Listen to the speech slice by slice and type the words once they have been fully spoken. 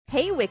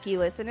Hey, Wiki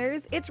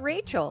listeners, it's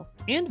Rachel.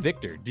 And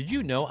Victor, did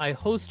you know I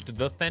host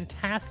the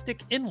fantastic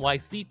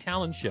NYC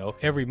Talent Show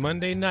every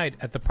Monday night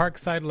at the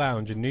Parkside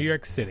Lounge in New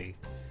York City?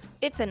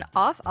 It's an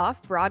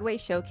off-Broadway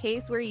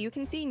showcase where you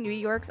can see New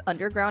York's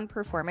underground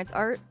performance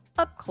art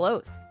up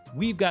close.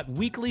 We've got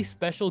weekly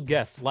special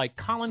guests like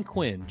Colin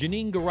Quinn,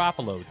 Janine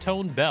Garofalo,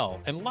 Tone Bell,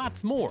 and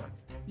lots more.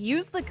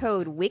 Use the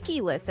code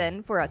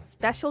WIKILISTEN for a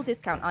special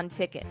discount on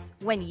tickets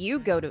when you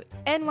go to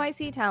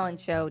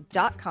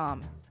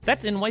nyctalentshow.com.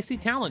 That's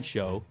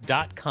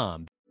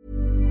nyctalentshow.com.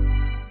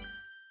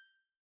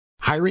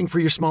 Hiring for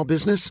your small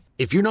business?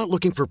 If you're not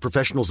looking for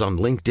professionals on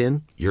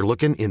LinkedIn, you're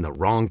looking in the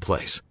wrong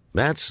place.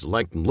 That's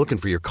like looking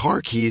for your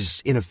car keys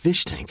in a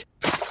fish tank.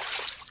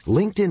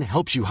 LinkedIn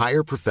helps you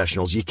hire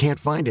professionals you can't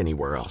find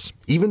anywhere else,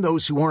 even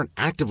those who aren't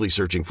actively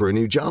searching for a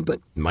new job but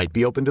might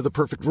be open to the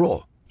perfect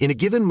role. In a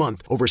given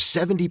month, over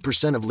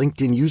 70% of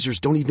LinkedIn users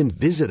don't even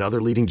visit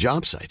other leading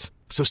job sites.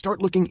 So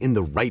start looking in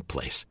the right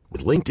place.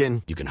 With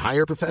LinkedIn, you can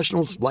hire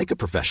professionals like a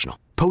professional.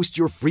 Post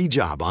your free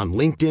job on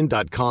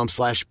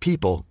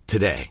linkedin.com/people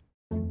today.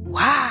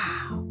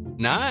 Wow.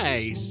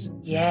 Nice.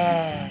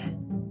 Yeah.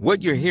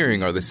 What you're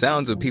hearing are the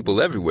sounds of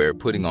people everywhere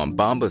putting on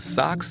Bombas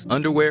socks,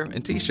 underwear,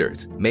 and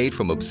T-shirts made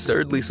from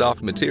absurdly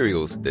soft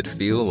materials that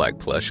feel like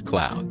plush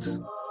clouds.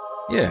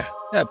 Yeah,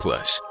 that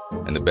plush.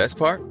 And the best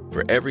part?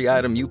 For every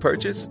item you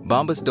purchase,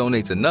 Bombas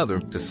donates another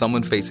to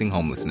someone facing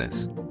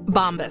homelessness.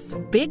 Bombas.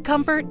 Big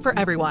comfort for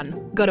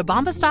everyone. Go to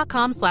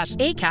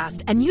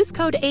bombas.com/ACAST and use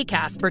code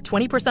ACAST for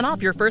 20%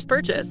 off your first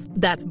purchase.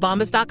 That's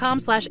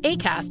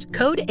bombas.com/ACAST.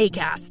 Code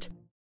ACAST.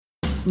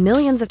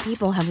 Millions of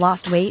people have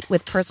lost weight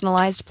with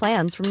personalized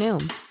plans from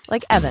Noom.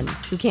 Like Evan,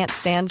 who can't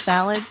stand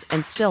salads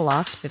and still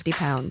lost 50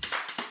 pounds.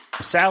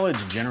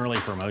 Salads generally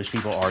for most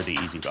people are the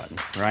easy button,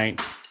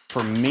 right?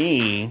 For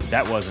me,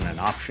 that wasn't an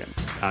option.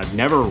 I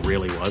never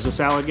really was a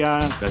salad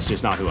guy. That's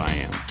just not who I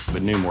am.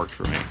 But Noom worked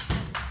for me.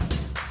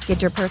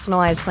 Get your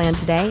personalized plan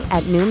today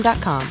at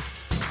Noom.com.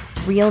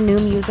 Real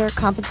Noom user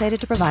compensated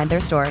to provide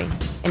their story.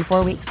 In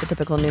 4 weeks, the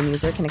typical Noom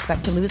user can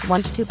expect to lose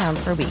 1 to 2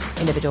 pounds per week.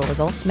 Individual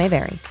results may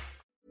vary.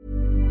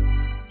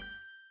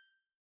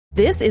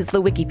 This is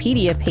the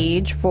Wikipedia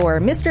page for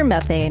Mr.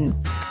 Methane.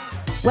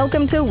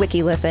 Welcome to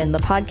WikiListen, the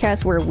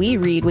podcast where we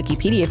read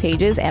Wikipedia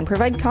pages and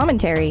provide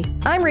commentary.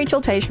 I'm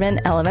Rachel Teichman,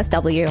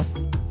 LMSW.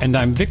 And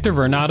I'm Victor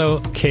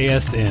Vernado,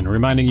 KSN,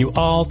 reminding you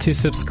all to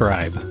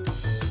subscribe.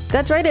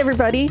 That's right,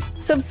 everybody.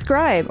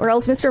 Subscribe, or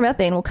else Mr.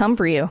 Methane will come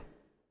for you.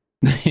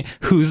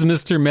 Who's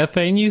Mr.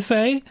 Methane, you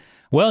say?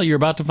 Well, you're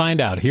about to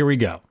find out. Here we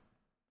go.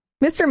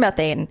 Mr.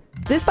 Methane.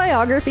 This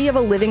biography of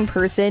a living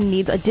person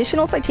needs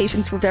additional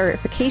citations for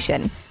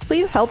verification.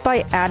 Please help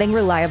by adding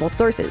reliable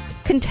sources.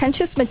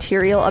 Contentious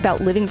material about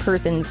living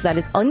persons that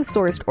is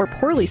unsourced or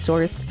poorly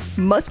sourced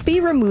must be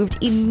removed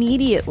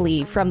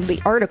immediately from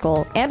the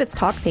article and its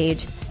talk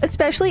page,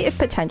 especially if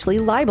potentially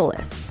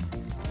libelous.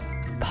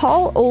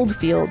 Paul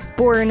Oldfield,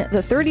 born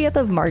the 30th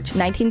of March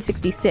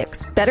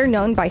 1966, better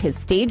known by his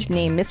stage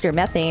name Mr.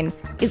 Methane,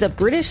 is a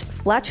British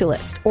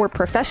flatulist or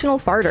professional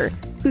farter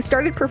who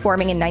started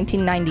performing in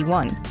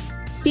 1991.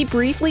 He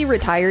briefly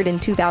retired in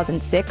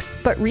 2006,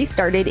 but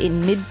restarted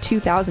in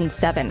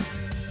mid-2007.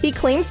 He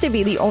claims to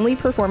be the only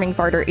performing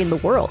farter in the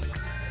world.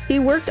 He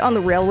worked on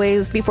the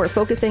railways before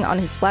focusing on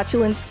his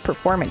flatulence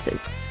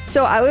performances.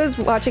 So I was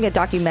watching a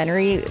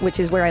documentary, which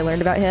is where I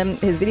learned about him.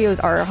 His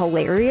videos are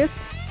hilarious,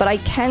 but I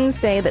can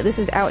say that this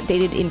is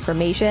outdated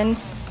information.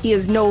 He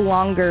is no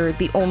longer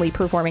the only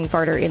performing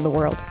farter in the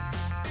world.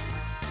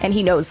 And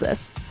he knows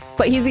this.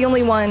 But he's the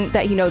only one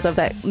that he knows of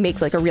that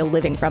makes like a real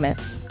living from it.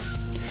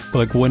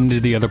 Like, when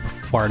did the other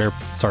farter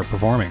start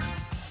performing?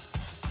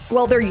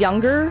 Well, they're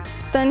younger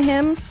than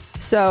him,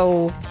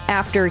 so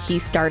after he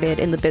started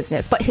in the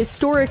business. But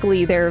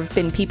historically, there have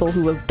been people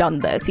who have done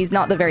this. He's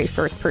not the very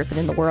first person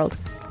in the world.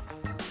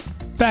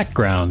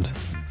 Background.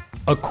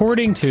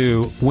 According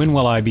to When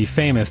Will I Be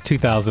Famous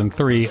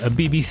 2003, a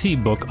BBC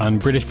book on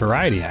British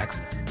variety acts,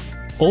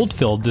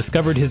 Oldfield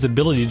discovered his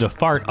ability to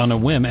fart on a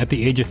whim at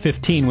the age of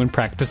 15 when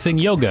practicing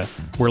yoga,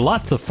 where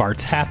lots of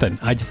farts happen.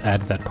 I just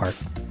added that part.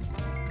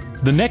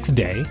 The next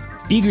day,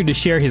 eager to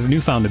share his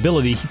newfound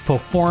ability, he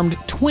performed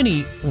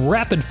 20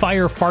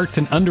 rapid-fire farts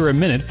in under a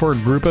minute for a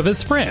group of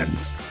his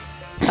friends.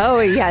 Oh,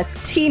 yes.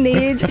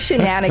 Teenage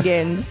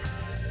shenanigans.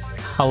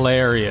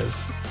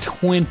 Hilarious.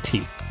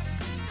 20.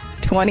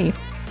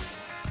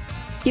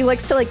 He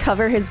likes to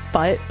cover his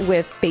butt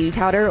with baby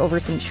powder over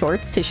some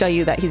shorts to show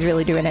you that he's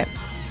really doing it.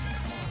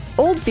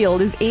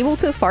 Oldfield is able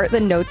to fart the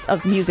notes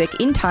of music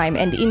in time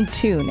and in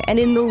tune, and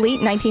in the late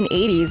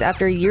 1980s,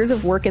 after years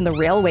of work in the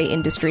railway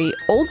industry,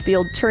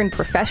 Oldfield turned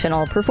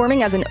professional,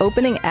 performing as an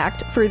opening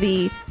act for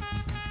the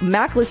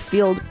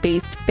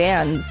Macclesfield-based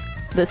bands,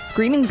 the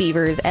Screaming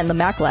Beavers and the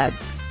Mac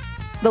Lads.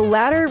 The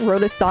latter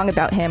wrote a song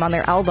about him on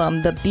their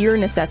album, The Beer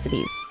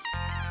Necessities.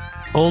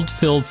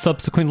 Oldfield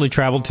subsequently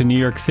traveled to New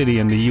York City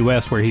in the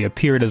U.S., where he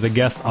appeared as a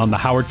guest on The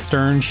Howard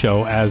Stern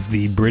Show as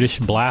the British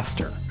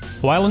Blaster.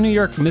 While in New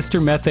York,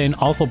 Mr. Methane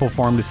also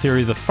performed a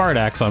series of fart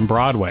acts on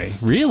Broadway.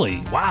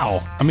 Really?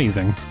 Wow.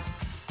 Amazing.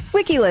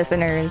 Wiki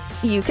listeners,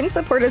 you can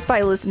support us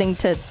by listening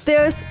to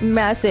this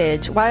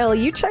message while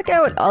you check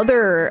out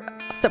other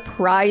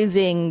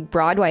surprising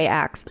Broadway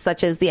acts,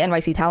 such as the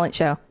NYC Talent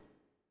Show.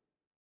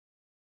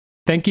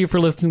 Thank you for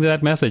listening to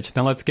that message.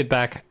 Now let's get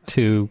back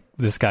to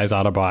this guy's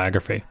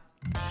autobiography.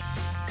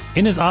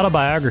 In his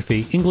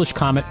autobiography, English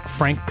comic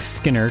Frank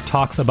Skinner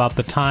talks about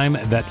the time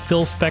that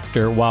Phil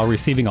Spector, while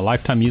receiving a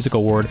Lifetime Music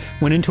Award,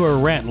 went into a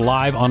rant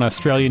live on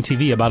Australian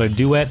TV about a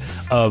duet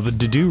of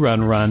Do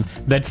Run Run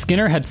that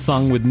Skinner had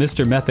sung with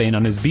Mr. Methane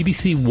on his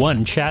BBC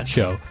One chat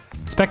show.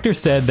 Spector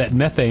said that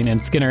Methane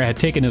and Skinner had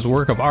taken his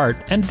work of art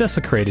and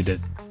desecrated it.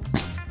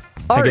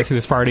 I guess he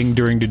was farting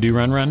during Do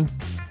Run Run?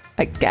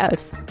 I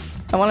guess.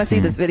 I want to see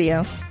this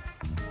video.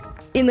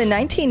 In the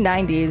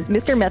 1990s,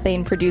 Mr.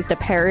 Methane produced a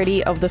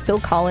parody of the Phil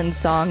Collins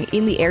song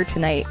In the Air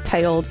Tonight,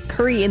 titled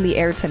Curry in the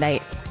Air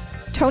Tonight.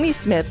 Tony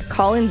Smith,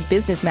 Collins'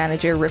 business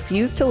manager,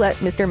 refused to let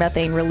Mr.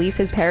 Methane release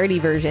his parody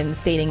version,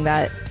 stating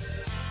that,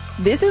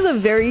 "This is a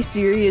very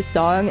serious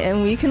song,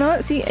 and we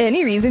cannot see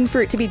any reason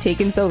for it to be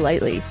taken so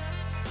lightly."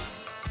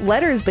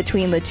 Letters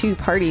between the two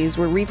parties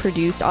were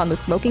reproduced on the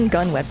Smoking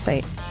Gun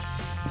website.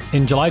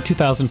 In July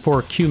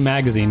 2004, Q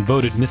Magazine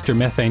voted Mr.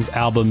 Methane's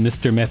album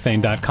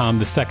MrMethane.com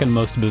the second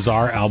most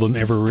bizarre album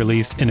ever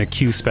released in a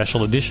Q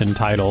special edition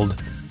titled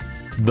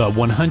The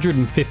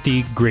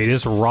 150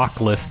 Greatest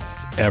Rock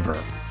Lists Ever.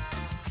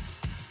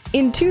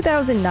 In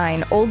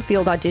 2009,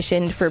 Oldfield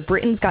auditioned for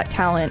Britain's Got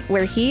Talent,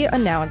 where he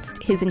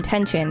announced his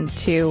intention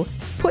to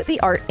put the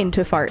art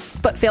into fart,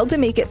 but failed to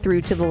make it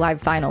through to the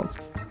live finals.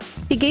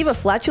 He gave a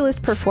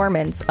flatulist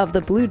performance of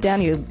the Blue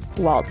Danube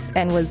Waltz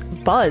and was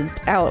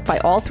buzzed out by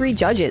all three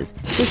judges,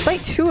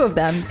 despite two of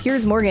them,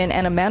 Piers Morgan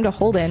and Amanda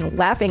Holden,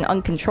 laughing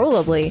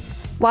uncontrollably,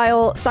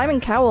 while Simon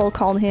Cowell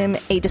called him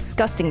a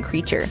disgusting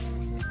creature.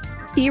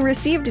 He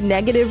received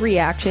negative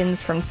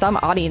reactions from some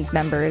audience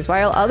members,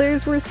 while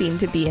others were seen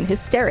to be in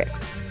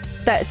hysterics.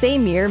 That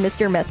same year,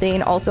 Mr.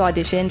 Methane also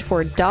auditioned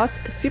for Das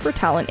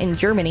Supertalent in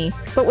Germany,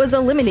 but was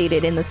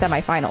eliminated in the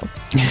semifinals.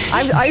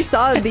 I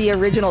saw the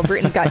original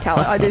Britain's Got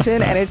Talent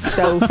audition, and it's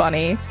so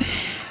funny.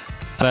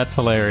 That's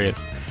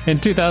hilarious. In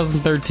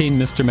 2013,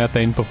 Mr.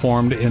 Methane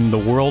performed in the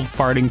World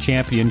Farting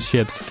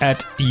Championships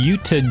at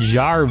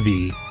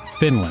Jutajärvi,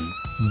 Finland,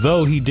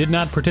 though he did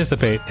not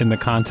participate in the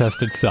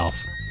contest itself.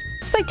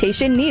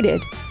 Citation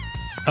needed.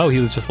 Oh,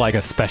 he was just like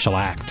a special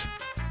act.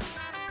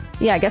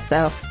 Yeah, I guess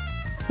so.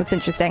 That's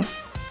interesting.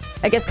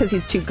 I guess because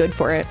he's too good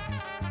for it.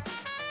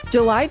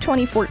 July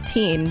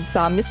 2014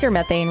 saw Mr.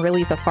 Methane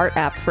release a fart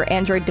app for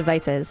Android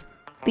devices.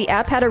 The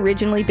app had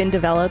originally been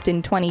developed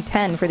in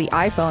 2010 for the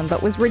iPhone,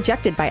 but was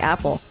rejected by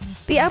Apple.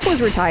 The app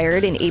was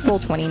retired in April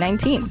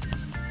 2019.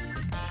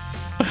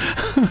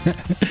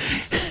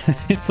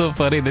 It's so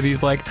funny that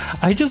he's like,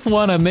 I just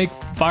want to make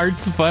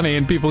farts funny,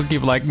 and people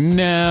keep like,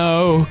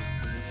 no.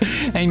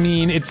 I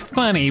mean, it's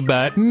funny,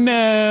 but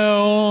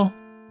no.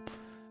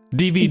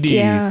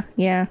 DVDs.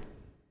 Yeah.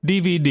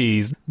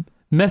 DVDs.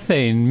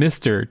 Methane,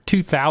 Mr.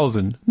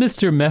 2000.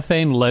 Mr.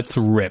 Methane, let's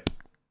rip.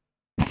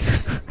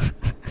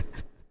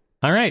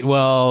 All right,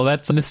 well,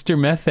 that's Mr.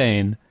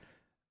 Methane.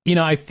 You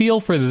know, I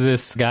feel for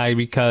this guy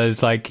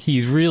because, like,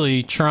 he's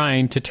really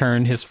trying to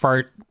turn his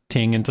farting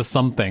into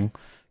something,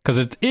 because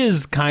it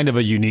is kind of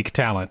a unique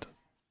talent.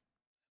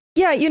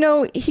 Yeah, you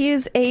know,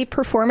 he's a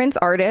performance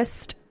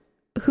artist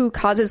who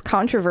causes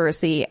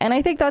controversy, and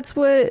I think that's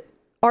what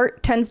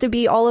art tends to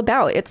be all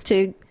about. It's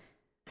to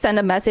send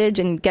a message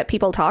and get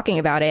people talking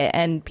about it,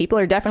 and people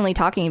are definitely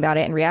talking about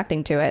it and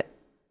reacting to it.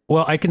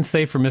 Well, I can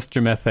say for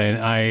Mr. Methane,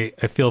 I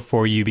feel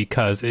for you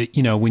because,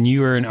 you know, when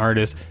you are an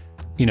artist,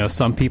 you know,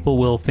 some people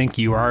will think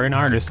you are an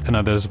artist and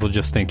others will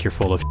just think you're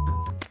full of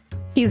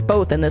He's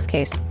both in this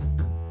case.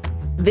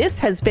 This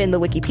has been the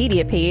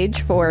Wikipedia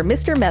page for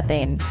Mr.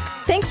 Methane.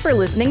 Thanks for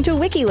listening to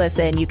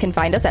WikiListen. You can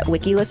find us at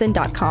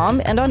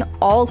wikilisten.com and on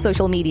all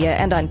social media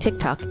and on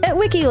TikTok at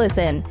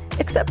WikiListen,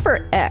 except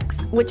for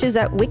X, which is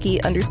at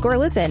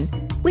wiki_listen.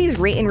 Please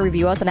rate and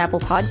review us on Apple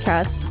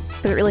Podcasts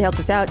because it really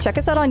helps us out. Check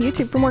us out on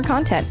YouTube for more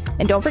content.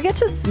 And don't forget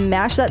to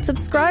smash that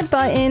subscribe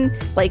button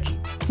like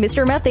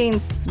Mr. Methane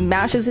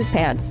smashes his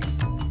pants.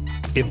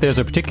 If there's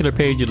a particular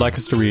page you'd like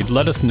us to read,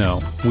 let us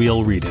know.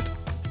 We'll read it.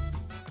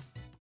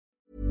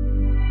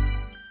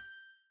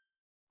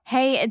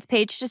 Hey, it's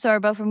Paige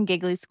DeSorbo from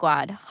Giggly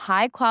Squad.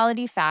 High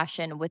quality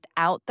fashion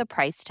without the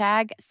price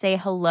tag. Say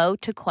hello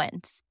to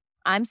Quince.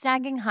 I'm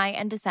snagging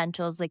high-end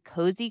essentials like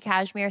cozy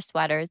cashmere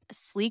sweaters,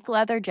 sleek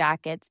leather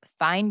jackets,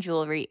 fine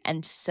jewelry,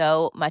 and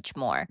so much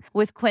more.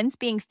 With Quince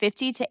being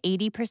 50 to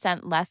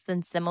 80% less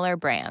than similar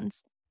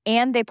brands.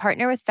 And they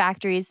partner with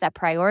factories that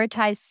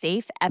prioritize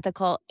safe,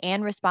 ethical,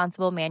 and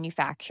responsible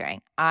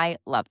manufacturing. I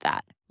love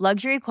that.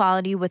 Luxury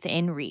quality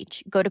within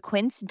reach. Go to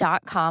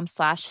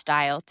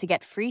quince.com/style to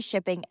get free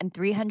shipping and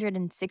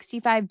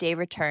 365-day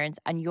returns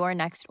on your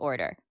next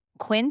order.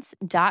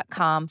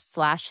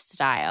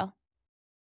 Quince.com/style.